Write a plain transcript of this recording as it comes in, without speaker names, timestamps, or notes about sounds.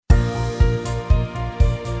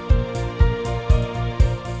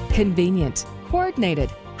convenient,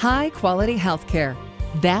 coordinated, high-quality health care.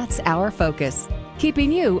 That's our focus,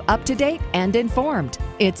 keeping you up to date and informed.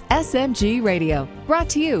 It's SMG Radio, brought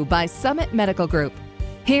to you by Summit Medical Group.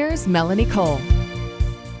 Here's Melanie Cole.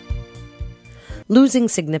 Losing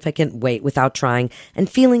significant weight without trying and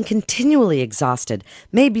feeling continually exhausted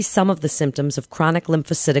may be some of the symptoms of chronic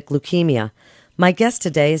lymphocytic leukemia. My guest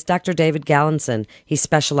today is Dr. David Galenson. He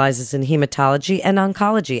specializes in hematology and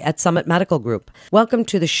oncology at Summit Medical Group. Welcome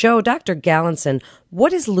to the show, Dr. Galenson.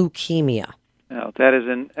 What is leukemia? Now, that is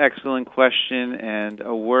an excellent question and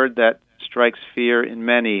a word that strikes fear in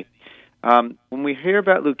many. When we hear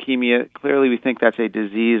about leukemia, clearly we think that's a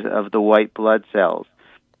disease of the white blood cells.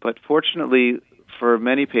 But fortunately, for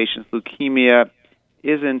many patients, leukemia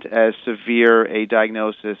isn't as severe a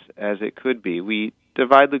diagnosis as it could be. We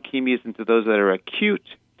divide leukemias into those that are acute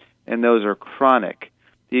and those are chronic.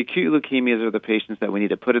 The acute leukemias are the patients that we need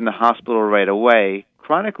to put in the hospital right away.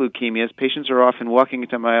 Chronic leukemias, patients are often walking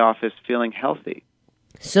into my office feeling healthy.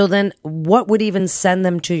 So then what would even send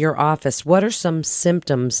them to your office? What are some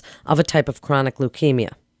symptoms of a type of chronic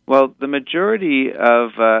leukemia? Well, the majority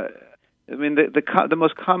of the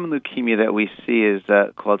most common leukemia that we see is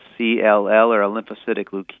called CLL, or a lymphocytic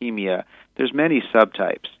leukemia. There's many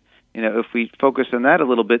subtypes. If we focus on that a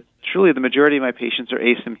little bit, truly the majority of my patients are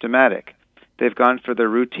asymptomatic. They've gone for their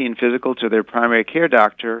routine physical to their primary care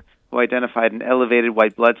doctor, who identified an elevated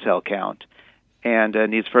white blood cell count and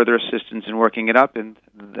needs further assistance in working it up, and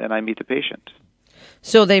then I meet the patient.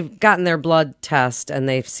 So they've gotten their blood test and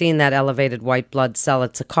they've seen that elevated white blood cell.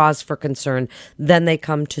 It's a cause for concern. Then they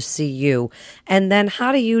come to see you. And then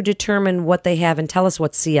how do you determine what they have? And tell us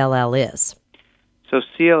what CLL is. So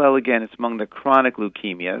CLL, again, it's among the chronic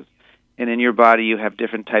leukemias. And in your body, you have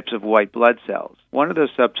different types of white blood cells. One of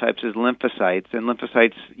those subtypes is lymphocytes, and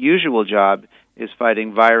lymphocytes' usual job is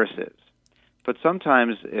fighting viruses. But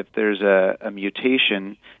sometimes if there's a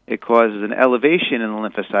mutation, it causes an elevation in the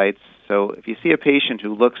lymphocytes. So if you see a patient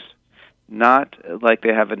who looks not like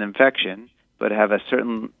they have an infection, but have a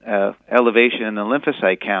certain elevation in the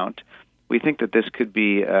lymphocyte count, we think that this could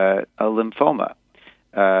be a lymphoma,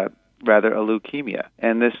 rather a leukemia.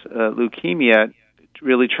 And this leukemia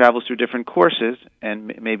really travels through different courses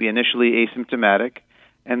and maybe initially asymptomatic.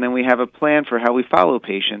 And then we have a plan for how we follow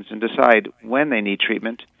patients and decide when they need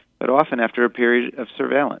treatment, but often after a period of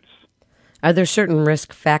surveillance. Are there certain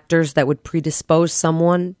risk factors that would predispose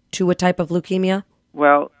someone to a type of leukemia?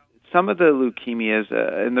 Well, some of the leukemias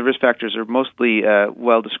and the risk factors are mostly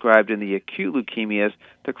well described in the acute leukemias.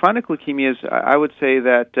 The chronic leukemias, I would say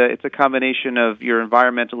that it's a combination of your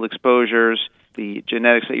environmental exposures, the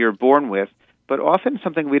genetics that you're born with, but often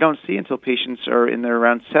something we don't see until patients are in their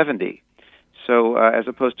around 70. So as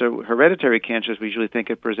opposed to hereditary cancers, we usually think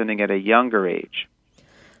of presenting at a younger age.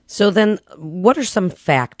 So then what are some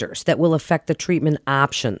factors that will affect the treatment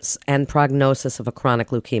options and prognosis of a chronic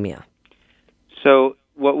leukemia? So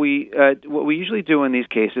what we usually do in these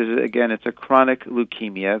cases, again, it's a chronic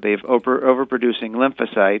leukemia. They have overproducing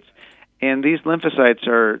lymphocytes, and these lymphocytes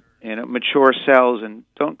are mature cells and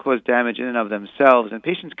don't cause damage in and of themselves. And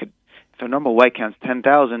patients could, if their normal white count's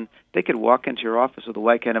 10,000, they could walk into your office with a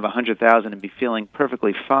white count of 100,000 and be feeling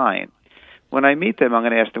perfectly fine. When I meet them, I'm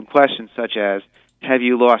going to ask them questions such as, have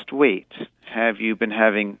you lost weight? Have you been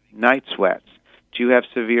having night sweats? Do you have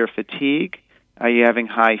severe fatigue? Are you having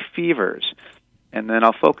high fevers? And then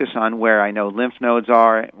I'll focus on where I know lymph nodes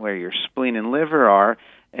are, where your spleen and liver are,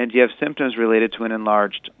 and do you have symptoms related to an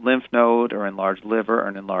enlarged lymph node or enlarged liver or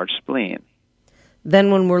an enlarged spleen?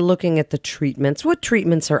 Then when we're looking at the treatments, what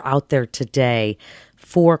treatments are out there today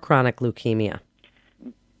for chronic leukemia?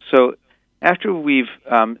 So after we've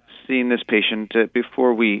seen this patient,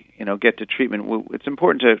 before we get to treatment, it's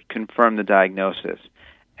important to confirm the diagnosis.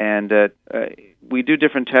 And we do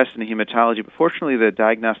different tests in hematology, but fortunately the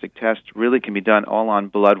diagnostic test really can be done all on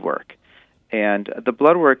blood work. And the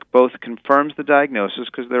blood work both confirms the diagnosis,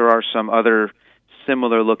 because there are some other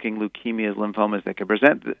similar-looking leukemias, lymphomas that can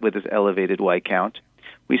present with this elevated white count.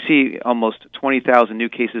 We see almost 20,000 new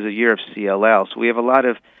cases a year of CLL, so we have a lot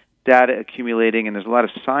of data accumulating, and there's a lot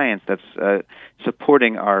of science that's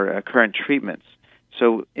supporting our current treatments.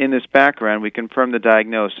 So in this background, we confirm the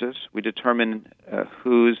diagnosis, we determine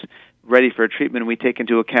who's ready for a treatment, and we take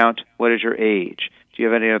into account what is your age, do you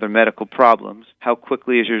have any other medical problems, how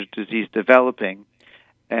quickly is your disease developing,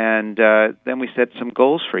 and then we set some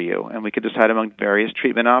goals for you, and we could decide among various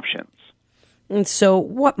treatment options. And so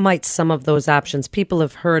what might some of those options? People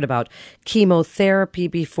have heard about chemotherapy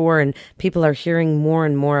before, and people are hearing more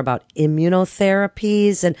and more about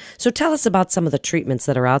immunotherapies. And so tell us about some of the treatments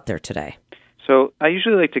that are out there today. So I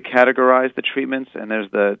usually like to categorize the treatments, and there's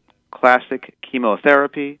the classic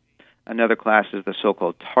chemotherapy. Another class is the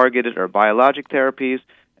so-called targeted or biologic therapies.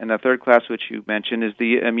 And the third class, which you mentioned, is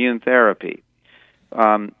the immune therapy.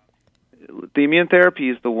 The immune therapy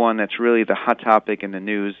is the one that's really the hot topic in the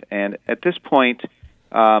news. And at this point,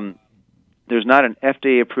 there's not an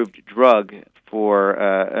FDA-approved drug for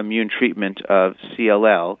immune treatment of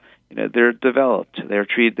CLL. They're developed. They're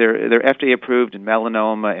FDA-approved in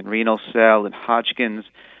melanoma and renal cell and Hodgkin's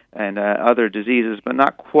and other diseases, but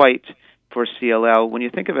not quite for CLL. When you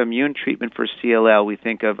think of immune treatment for CLL, we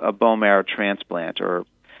think of a bone marrow transplant, or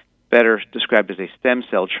better described as a stem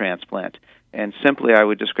cell transplant. And simply, I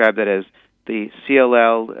would describe that as the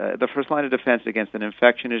CLL, the first line of defense against an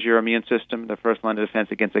infection is your immune system. The first line of defense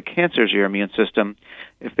against a cancer is your immune system.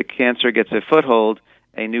 If the cancer gets a foothold,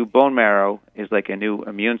 a new bone marrow is like a new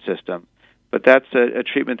immune system. But that's a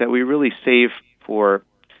treatment that we really save for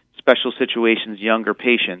special situations, younger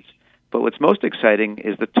patients. But what's most exciting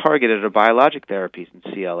is the targeted or biologic therapies in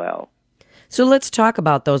CLL. So let's talk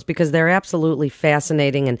about those, because they're absolutely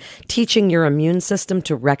fascinating, and teaching your immune system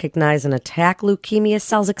to recognize and attack leukemia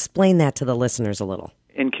cells. Explain that to the listeners a little.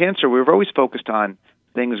 In cancer, we've always focused on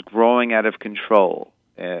things growing out of control,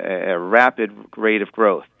 a rapid rate of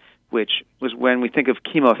growth, which was when we think of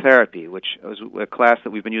chemotherapy, which was a class that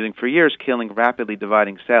we've been using for years, killing rapidly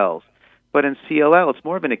dividing cells. But in CLL, it's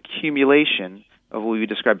more of an accumulation of what we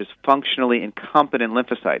describe as functionally incompetent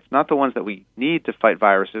lymphocytes, not the ones that we need to fight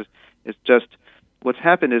viruses. It's just what's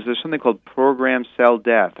happened is there's something called programmed cell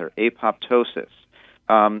death, or apoptosis.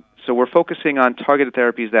 So we're focusing on targeted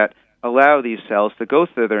therapies that allow these cells to go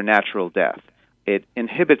through their natural death. It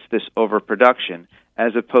inhibits this overproduction,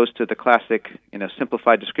 as opposed to the classic,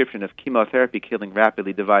 simplified description of chemotherapy killing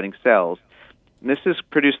rapidly dividing cells. And this has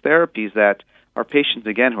produced therapies that our patients,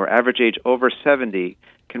 again, who are average age over 70,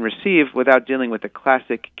 can receive without dealing with the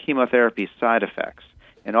classic chemotherapy side effects.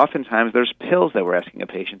 And oftentimes there's pills that we're asking a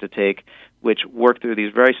patient to take, which work through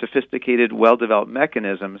these very sophisticated, well-developed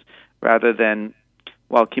mechanisms, rather than,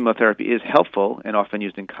 while chemotherapy is helpful and often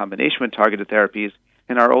used in combination with targeted therapies,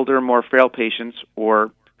 in our older, more frail patients,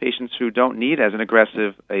 or patients who don't need as an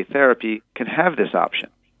aggressive a therapy, can have this option.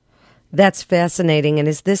 That's fascinating. And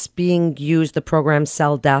is this being used, the programmed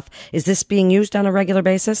cell death, is this being used on a regular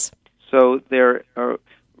basis? So there are,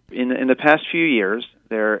 in the past few years,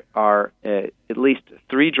 there are at least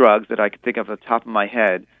 3 drugs that I can think of off the top of my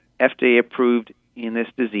head, FDA approved in this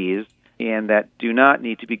disease, and that do not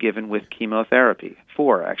need to be given with chemotherapy.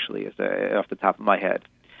 4, actually, is off the top of my head.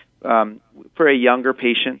 For a younger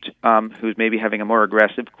patient who's maybe having a more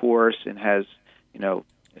aggressive course and has,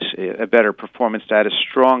 a better performance status,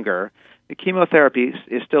 stronger, the chemotherapy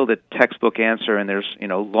is still the textbook answer, and there's,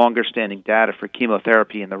 longer standing data for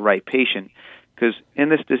chemotherapy in the right patient. Because in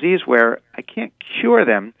this disease where I can't cure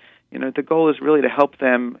them, the goal is really to help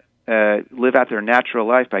them live out their natural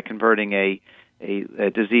life by converting a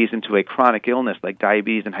disease into a chronic illness like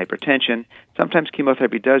diabetes and hypertension. Sometimes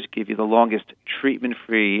chemotherapy does give you the longest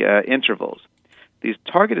treatment-free intervals. These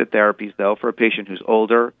targeted therapies, though, for a patient who's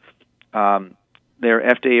older, they're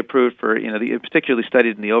FDA approved for, particularly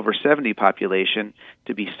studied in the over 70 population,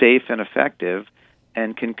 to be safe and effective,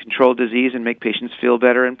 and can control disease and make patients feel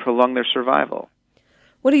better and prolong their survival.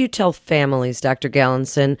 What do you tell families, Dr.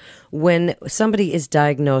 Gallinson, when somebody is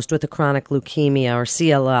diagnosed with a chronic leukemia or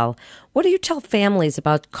CLL? What do you tell families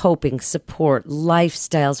about coping, support,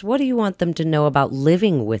 lifestyles? What do you want them to know about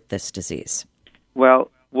living with this disease?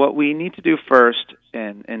 Well, what we need to do first,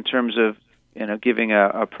 in terms of giving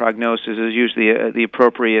a prognosis, is usually the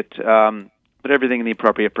appropriate, put everything in the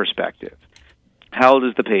appropriate perspective. How old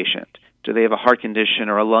is the patient? Do they have a heart condition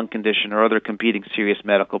or a lung condition or other competing serious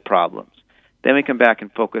medical problems? Then we come back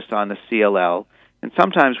and focus on the CLL. And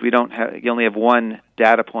sometimes you only have one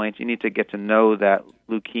data point. You need to get to know that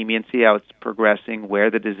leukemia and see how it's progressing,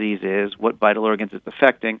 where the disease is, what vital organs it's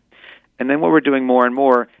affecting. And then what we're doing more and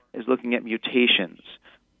more is looking at mutations.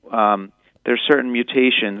 There's certain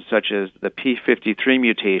mutations, such as the P53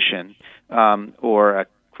 mutation or a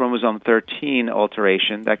chromosome 13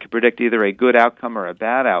 alteration, that could predict either a good outcome or a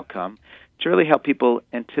bad outcome, to really help people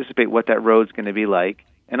anticipate what that road's going to be like,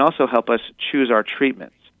 and also help us choose our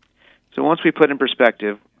treatments. So once we put in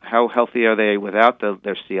perspective how healthy are they without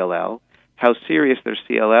their CLL, how serious their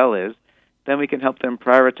CLL is, then we can help them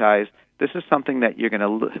prioritize, this is something that you're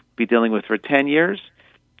going to be dealing with for 10 years,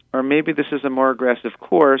 or maybe this is a more aggressive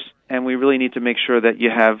course, and we really need to make sure that you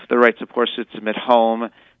have the right support system at home,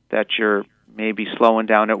 that you're maybe slowing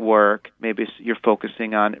down at work, maybe you're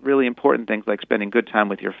focusing on really important things like spending good time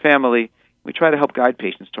with your family. We try to help guide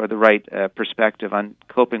patients toward the right perspective on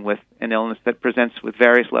coping with an illness that presents with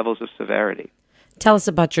various levels of severity. Tell us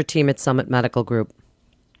about your team at Summit Medical Group.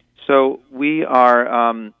 So we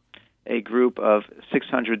are a group of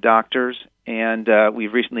 600 doctors, and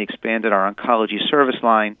we've recently expanded our oncology service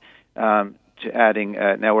line to adding,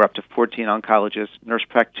 now we're up to 14 oncologists, nurse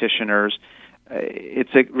practitioners.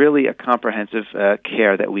 It's really a comprehensive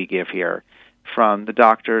care that we give here, from the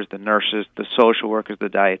doctors, the nurses, the social workers, the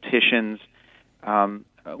dietitians.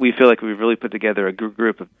 We feel like we've really put together a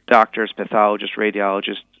group of doctors, pathologists,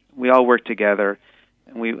 radiologists. We all work together,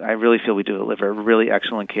 and I really feel we do deliver really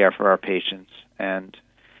excellent care for our patients. And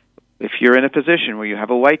if you're in a position where you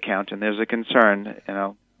have a white count and there's a concern,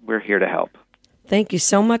 we're here to help. Thank you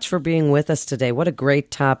so much for being with us today. What a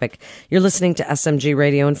great topic. You're listening to SMG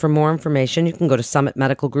Radio, and for more information, you can go to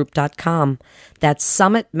summitmedicalgroup.com. That's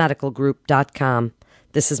summitmedicalgroup.com.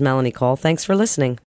 This is Melanie Cole. Thanks for listening.